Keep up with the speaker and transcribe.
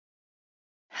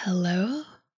Hello.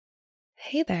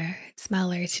 Hey there, it's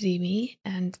Mallory Tadimi,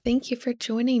 and thank you for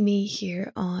joining me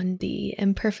here on the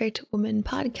Imperfect Woman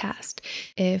podcast.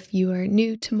 If you are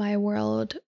new to my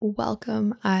world,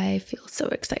 welcome. I feel so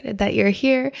excited that you're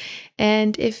here.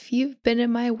 And if you've been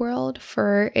in my world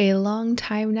for a long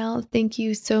time now, thank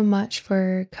you so much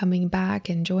for coming back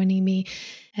and joining me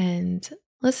and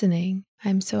listening.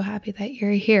 I'm so happy that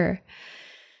you're here.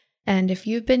 And if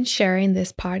you've been sharing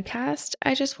this podcast,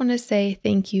 I just want to say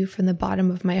thank you from the bottom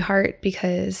of my heart,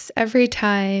 because every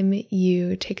time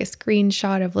you take a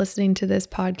screenshot of listening to this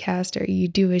podcast or you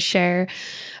do a share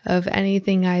of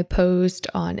anything I post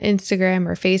on Instagram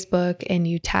or Facebook and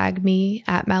you tag me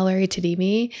at Mallory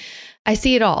Tadimi, I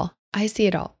see it all. I see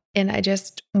it all. And I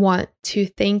just want to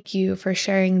thank you for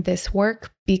sharing this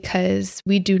work, because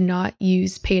we do not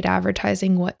use paid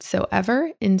advertising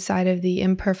whatsoever inside of the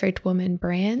Imperfect Woman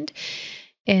brand.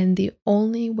 And the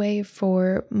only way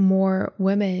for more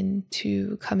women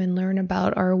to come and learn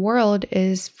about our world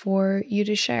is for you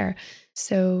to share.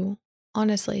 So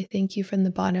honestly, thank you from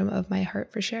the bottom of my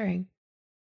heart for sharing.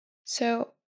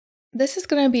 So this is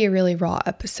going to be a really raw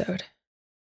episode.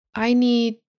 I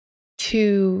need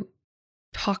to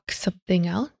talk something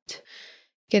out,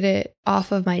 get it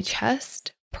off of my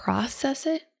chest, process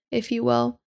it, if you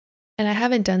will. And I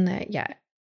haven't done that yet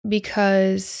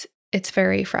because it's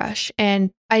very fresh.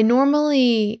 And I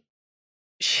normally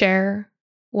share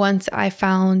once I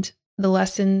found the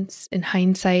lessons in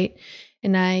hindsight,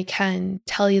 and I can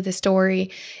tell you the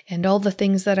story and all the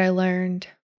things that I learned.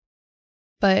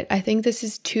 But I think this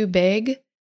is too big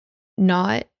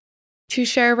not to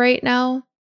share right now.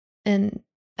 And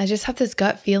I just have this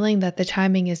gut feeling that the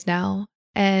timing is now,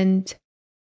 and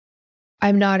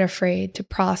I'm not afraid to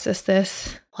process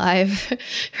this live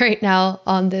right now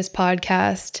on this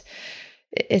podcast.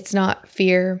 It's not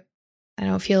fear. I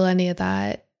don't feel any of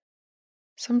that.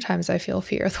 Sometimes I feel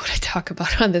fear with what I talk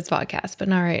about on this podcast, but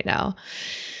not right now.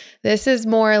 This is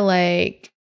more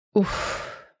like,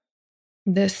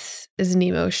 this is an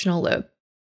emotional loop.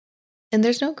 And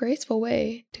there's no graceful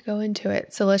way to go into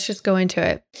it. So let's just go into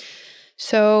it.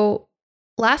 So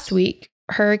last week,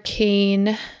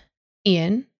 Hurricane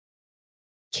Ian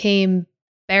came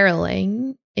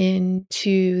barreling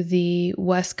into the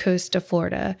west coast of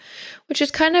Florida, which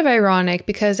is kind of ironic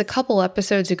because a couple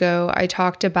episodes ago, I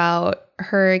talked about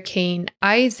Hurricane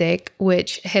Isaac,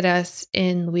 which hit us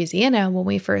in Louisiana when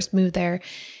we first moved there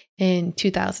in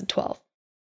 2012.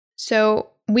 So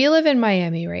we live in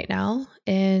Miami right now,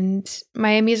 and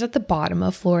Miami is at the bottom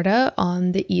of Florida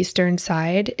on the eastern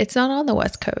side. It's not on the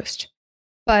west coast.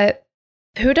 But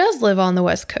who does live on the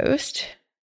west coast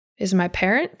is my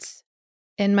parents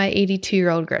and my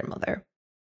 82-year-old grandmother.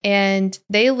 And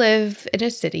they live in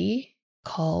a city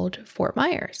called Fort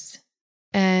Myers.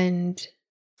 And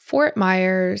Fort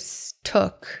Myers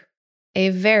took a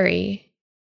very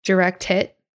direct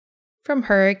hit from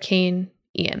Hurricane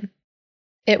Ian.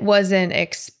 It wasn't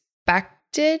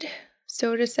expected,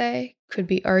 so to say, could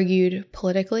be argued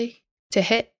politically, to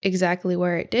hit exactly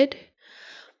where it did.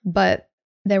 But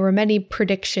there were many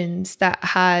predictions that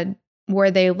had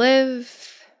where they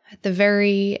live at the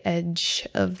very edge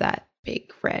of that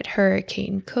big red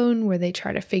hurricane cone where they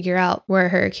try to figure out where a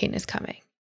hurricane is coming.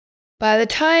 By the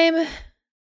time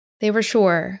they were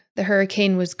sure the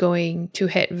hurricane was going to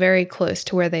hit very close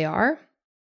to where they are,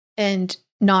 and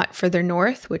not further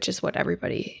north, which is what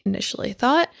everybody initially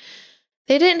thought,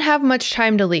 they didn't have much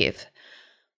time to leave.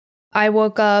 I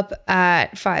woke up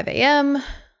at 5 a.m.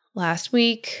 last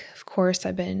week. Of course,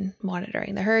 I've been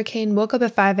monitoring the hurricane. Woke up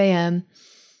at 5 a.m.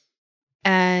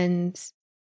 and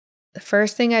the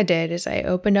first thing I did is I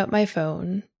opened up my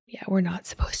phone. Yeah, we're not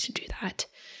supposed to do that,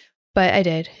 but I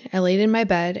did. I laid in my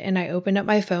bed and I opened up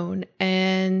my phone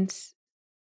and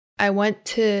I went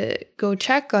to go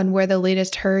check on where the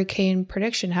latest hurricane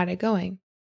prediction had it going.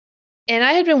 And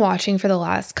I had been watching for the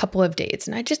last couple of days,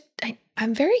 and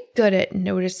I'm very good at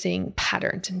noticing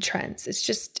patterns and trends.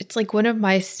 It's like one of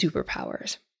my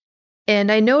superpowers.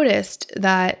 And I noticed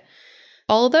that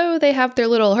although they have their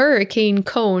little hurricane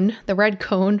cone, the red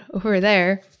cone over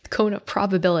there, the cone of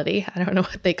probability, I don't know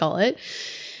what they call it.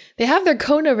 They have their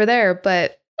cone over there,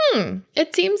 but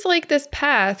it seems like this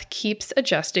path keeps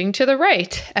adjusting to the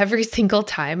right every single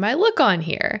time I look on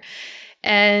here.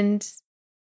 And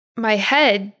my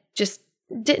head just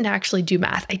didn't actually do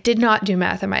math. I did not do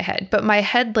math in my head, but my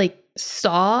head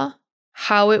saw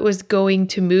how it was going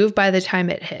to move by the time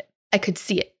it hit. I could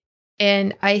see it.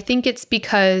 And I think it's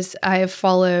because I have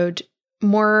followed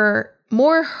more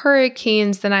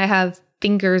hurricanes than I have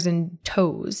fingers and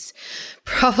toes,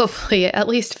 probably at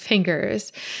least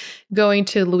fingers, going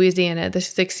to Louisiana the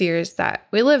 6 years that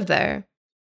we lived there.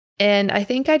 And I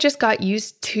think I just got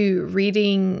used to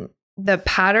reading the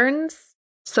patterns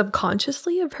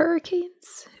subconsciously of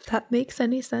hurricanes, if that makes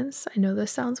any sense. I know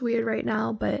this sounds weird right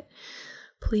now, but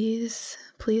please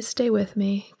stay with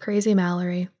me. Crazy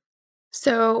Mallory.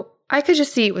 So I could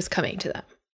just see it was coming to them.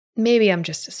 Maybe I'm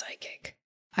just a psychic.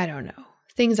 I don't know.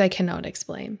 Things I cannot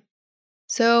explain.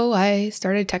 So I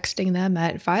started texting them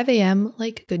at 5 a.m.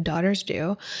 like good daughters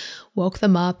do. Woke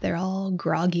them up. They're all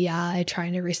groggy-eyed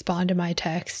trying to respond to my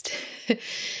text.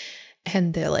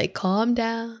 And they're like, calm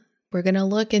down. We're going to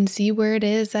look and see where it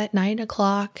is at 9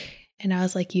 o'clock. And I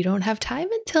was like, you don't have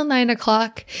time until 9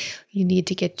 o'clock. You need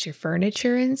to get your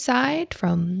furniture inside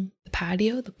from the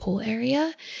patio, the pool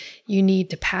area. You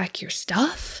need to pack your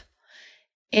stuff.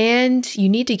 And you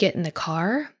need to get in the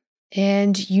car.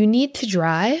 And you need to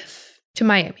drive to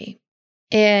Miami.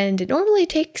 And it normally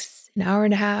takes an hour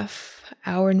and a half,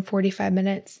 hour and 45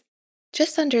 minutes.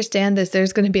 Just understand this.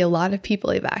 There's going to be a lot of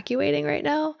people evacuating right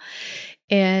now.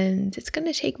 And it's going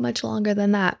to take much longer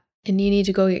than that. And you need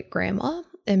to go get grandma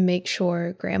and make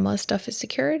sure grandma's stuff is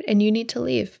secured. And you need to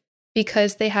leave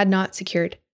because they had not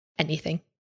secured anything.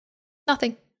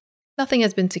 Nothing. Nothing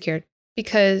has been secured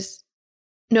because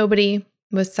nobody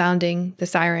was sounding the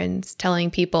sirens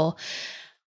telling people,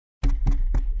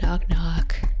 knock,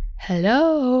 knock.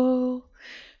 Hello.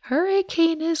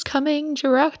 Hurricane is coming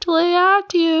directly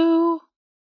at you.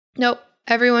 Nope.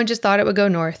 Everyone just thought it would go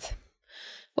north.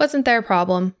 Wasn't their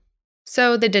problem.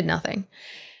 So they did nothing.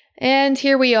 And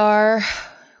here we are.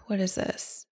 What is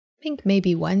this? I think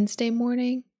maybe Wednesday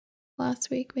morning last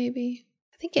week, maybe.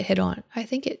 I think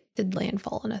it did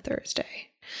landfall on a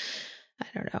Thursday. I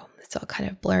don't know. It's all kind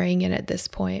of blurring in at this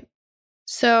point.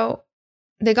 So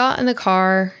they got in the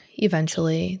car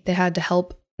eventually. They had to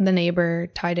help the neighbor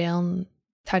tie down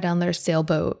their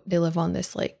sailboat. They live on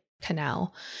this like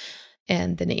canal,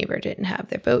 and the neighbor didn't have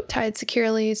their boat tied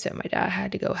securely, so my dad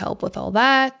had to go help with all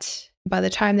that. By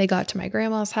the time they got to my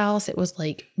grandma's house, it was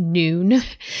like noon,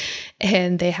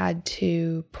 and they had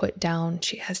to put down,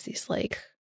 she has these like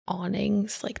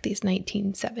awnings, like these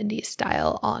 1970s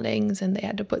style awnings, and they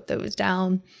had to put those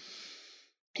down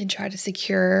and try to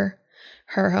secure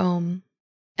her home.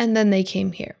 And then they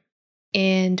came here,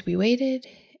 and we waited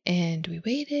and we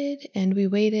waited and we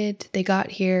waited. They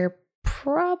got here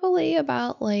probably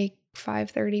about like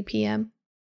 5:30 p.m.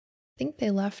 I think they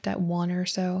left at 1 or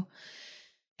so.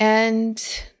 And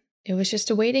it was just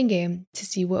a waiting game to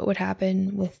see what would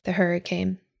happen with the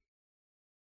hurricane.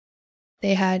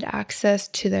 They had access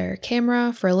to their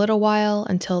camera for a little while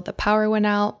until the power went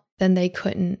out. Then they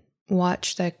couldn't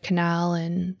watch the canal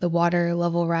and the water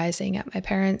level rising at my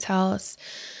parents' house.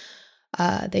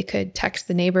 They could text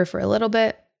the neighbor for a little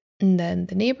bit, and then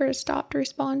the neighbors stopped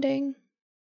responding,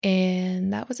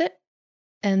 and that was it.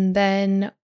 And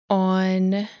then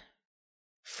on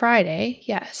Friday,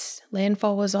 yes,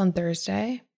 landfall was on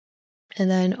Thursday. And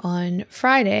then on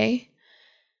Friday,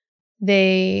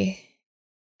 they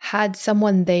had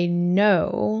someone they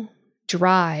know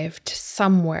drive to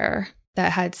somewhere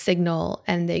that had signal,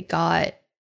 and they got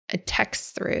a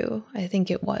text through, I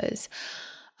think it was,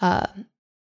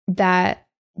 that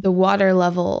the water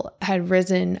level had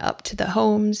risen up to the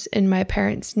homes in my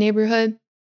parents' neighborhood.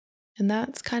 And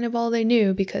that's kind of all they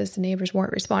knew because the neighbors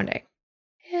weren't responding.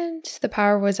 And the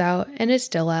power was out, and it's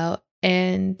still out,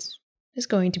 and is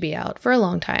going to be out for a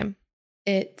long time.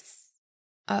 It's,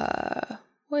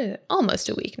 what is it? Almost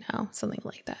a week now, something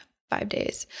like that, 5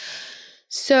 days.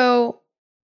 So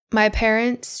my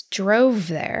parents drove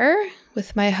there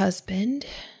with my husband,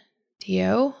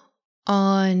 Dio,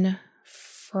 on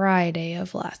Friday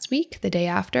of last week, the day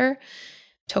after.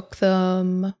 Took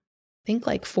them, I think,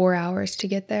 like 4 hours to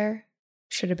get there.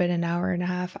 Should have been an hour and a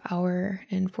half, hour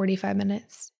and 45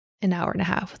 minutes, an hour and a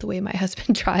half with the way my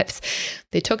husband drives.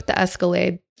 They took the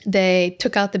Escalade. They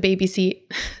took out the baby seat.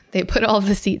 They put all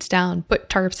the seats down, put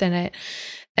tarps in it,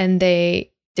 and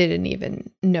they didn't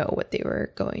even know what they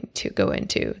were going to go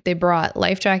into. They brought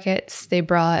life jackets. They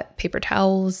brought paper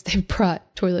towels. They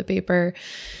brought toilet paper,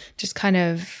 just kind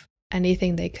of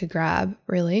anything they could grab,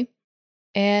 really.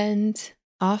 And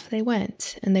off they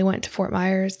went. And they went to Fort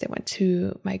Myers. They went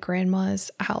to my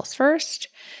grandma's house first.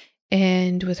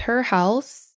 And with her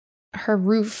house, her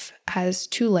roof has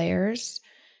 2 layers.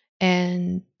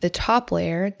 And the top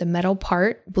layer, the metal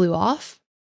part, blew off.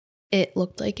 It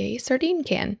looked like a sardine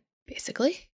can,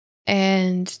 basically.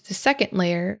 And the second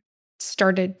layer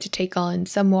started to take on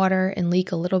some water and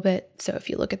leak a little bit. So if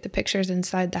you look at the pictures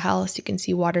inside the house, you can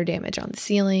see water damage on the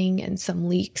ceiling and some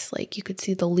leaks. Like you could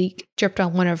see the leak dripped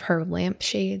on one of her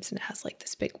lampshades, and it has like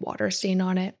this big water stain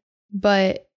on it.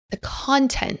 But the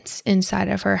contents inside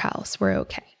of her house were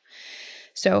okay.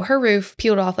 So her roof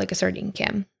peeled off like a sardine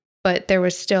can, but there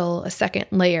was still a second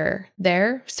layer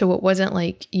there. So it wasn't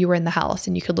like you were in the house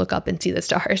and you could look up and see the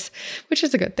stars, which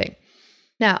is a good thing.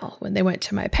 Now, when they went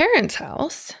to my parents'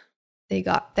 house, they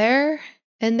got there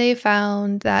and they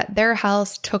found that their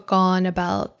house took on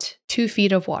about 2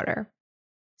 feet of water.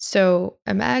 So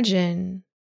imagine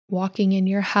walking in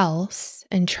your house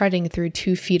and treading through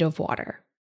 2 feet of water.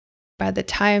 By the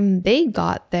time they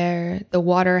got there, the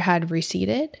water had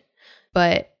receded,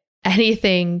 but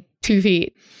anything 2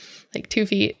 feet, like 2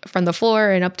 feet from the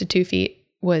floor and up to 2 feet,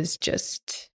 was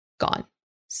just gone.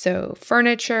 So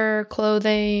furniture,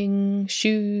 clothing,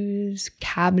 shoes,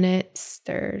 cabinets,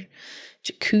 their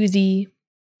jacuzzi,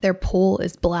 their pool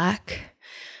is black.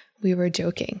 We were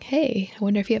joking, hey, I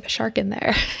wonder if you have a shark in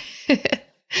there.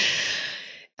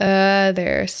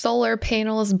 Their solar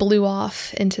panels blew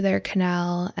off into their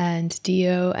canal, and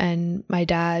Dio and my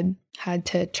dad had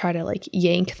to try to like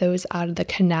yank those out of the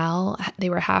canal. They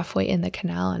were halfway in the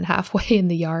canal and halfway in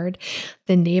the yard.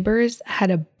 The neighbors had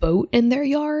a boat in their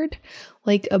yard,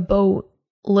 like a boat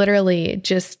literally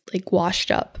just like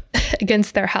washed up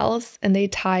against their house, and they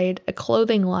tied a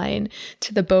clothing line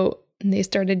to the boat and they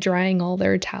started drying all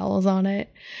their towels on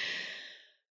it.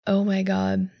 Oh my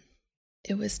God,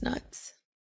 it was nuts.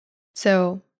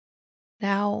 So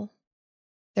now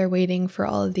they're waiting for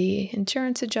all of the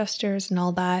insurance adjusters and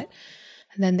all that.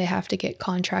 And then they have to get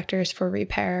contractors for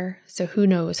repair. So who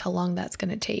knows how long that's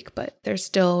going to take, but there's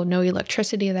still no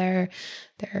electricity there.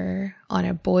 They're on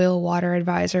a boil water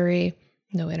advisory,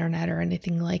 no internet or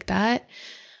anything like that.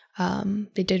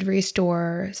 They did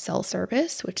restore cell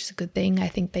service, which is a good thing. I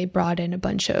think they brought in a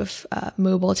bunch of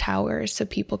mobile towers so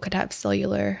people could have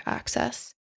cellular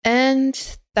access.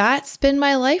 And that's been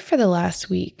my life for the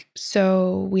last week.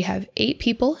 So we have 8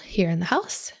 people here in the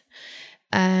house.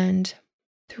 And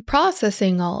through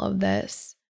processing all of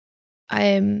this, I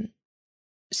am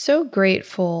so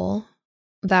grateful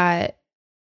that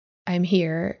I'm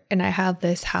here and I have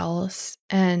this house.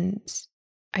 And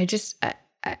I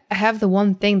have the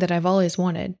one thing that I've always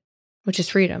wanted, which is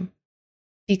freedom.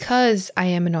 Because I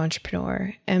am an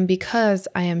entrepreneur and because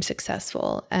I am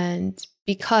successful and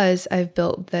because I've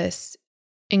built this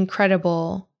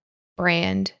incredible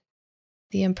brand,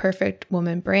 the Imperfect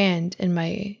Woman brand in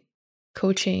my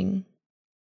coaching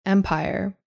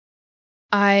empire,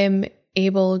 I'm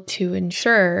able to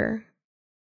ensure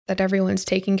that everyone's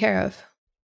taken care of.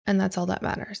 And that's all that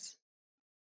matters.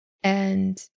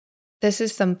 And this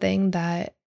is something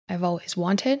that I've always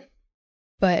wanted,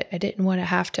 but I didn't want to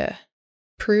have to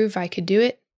prove I could do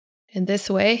it in this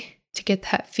way to get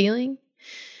that feeling.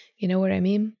 You know what I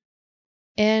mean?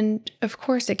 And of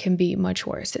course, it can be much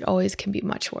worse. It always can be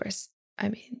much worse. I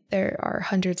mean, there are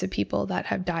hundreds of people that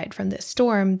have died from this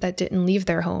storm that didn't leave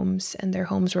their homes and their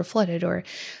homes were flooded, or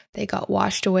they got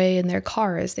washed away in their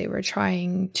car as they were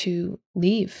trying to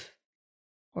leave,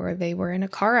 or they were in a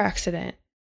car accident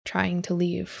trying to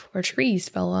leave, or trees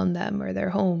fell on them or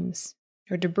their homes,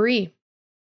 or debris.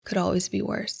 Could always be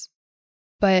worse.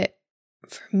 But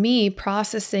for me,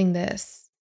 processing this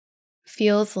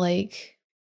feels like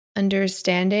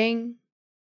understanding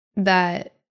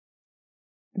that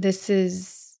this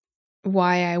is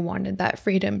why I wanted that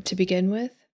freedom to begin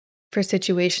with for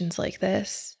situations like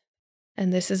this.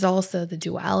 And this is also the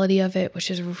duality of it,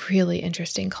 which is a really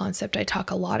interesting concept I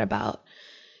talk a lot about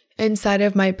inside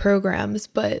of my programs.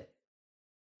 But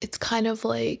it's kind of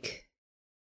like,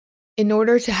 in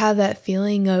order to have that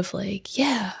feeling of like,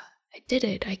 yeah, I did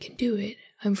it, I can do it,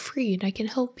 I'm free and I can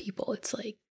help people. It's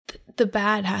like the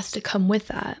bad has to come with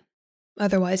that.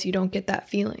 Otherwise, you don't get that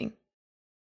feeling,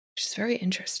 which is very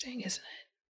interesting, isn't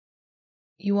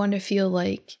it? You want to feel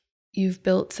like you've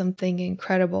built something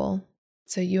incredible,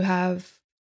 so you have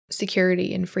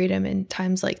security and freedom in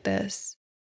times like this.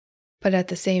 But at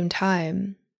the same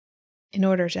time, in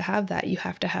order to have that, you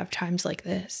have to have times like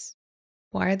this.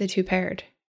 Why are the two paired?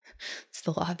 It's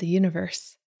the law of the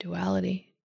universe,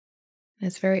 duality. And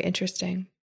it's very interesting.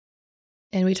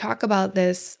 And we talk about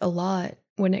this a lot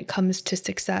when it comes to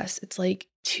success. It's like,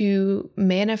 to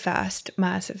manifest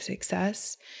massive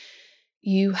success,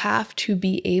 you have to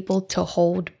be able to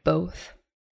hold both.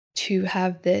 To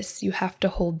have this, you have to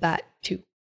hold that too.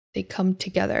 They come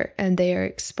together and they are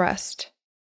expressed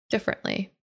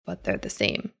differently, but they're the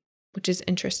same, which is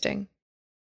interesting.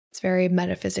 It's very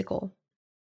metaphysical.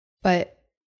 But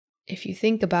if you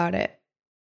think about it,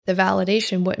 the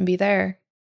validation wouldn't be there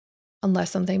unless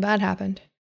something bad happened.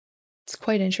 It's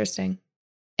quite interesting.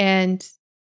 And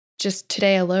just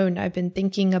today alone, I've been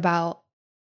thinking about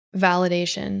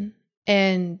validation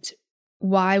and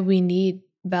why we need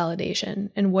validation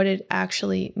and what it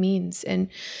actually means. And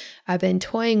I've been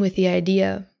toying with the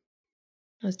idea.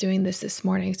 I was doing this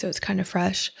morning, so it's kind of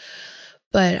fresh,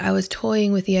 but I was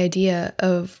toying with the idea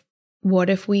of what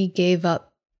if we gave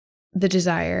up the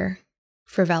desire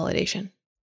for validation?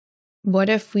 What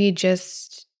if we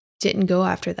just didn't go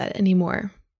after that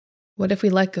anymore? What if we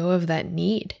let go of that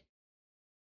need?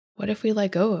 What if we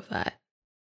let go of that?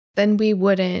 Then we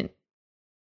wouldn't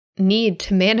need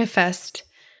to manifest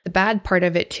the bad part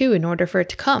of it too in order for it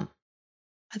to come.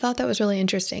 I thought that was really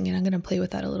interesting, and I'm going to play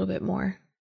with that a little bit more.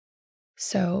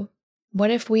 So,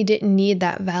 what if we didn't need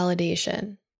that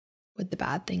validation? Would the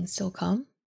bad things still come?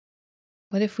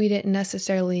 What if we didn't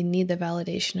necessarily need the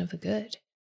validation of the good?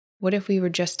 What if we were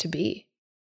just to be?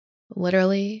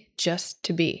 Literally just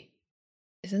to be.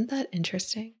 Isn't that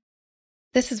interesting?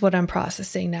 This is what I'm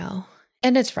processing now,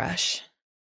 and it's fresh,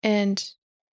 and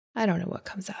I don't know what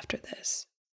comes after this.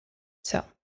 So,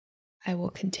 I will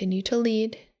continue to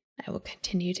lead. I will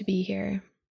continue to be here,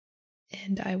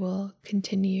 and I will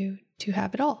continue to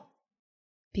have it all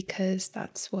because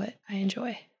that's what I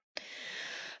enjoy.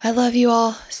 I love you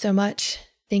all so much.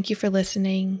 Thank you for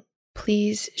listening.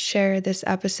 Please share this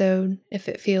episode if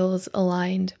it feels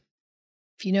aligned.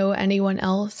 If you know anyone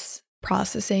else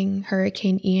processing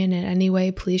Hurricane Ian in any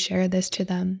way, please share this to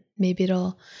them. Maybe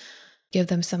it'll give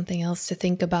them something else to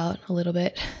think about a little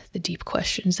bit, the deep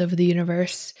questions of the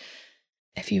universe.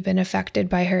 If you've been affected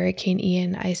by Hurricane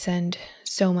Ian, I send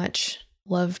so much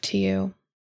love to you,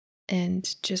 and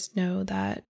just know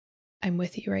that I'm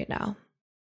with you right now.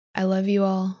 I love you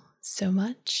all so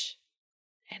much,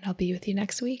 and I'll be with you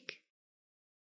next week.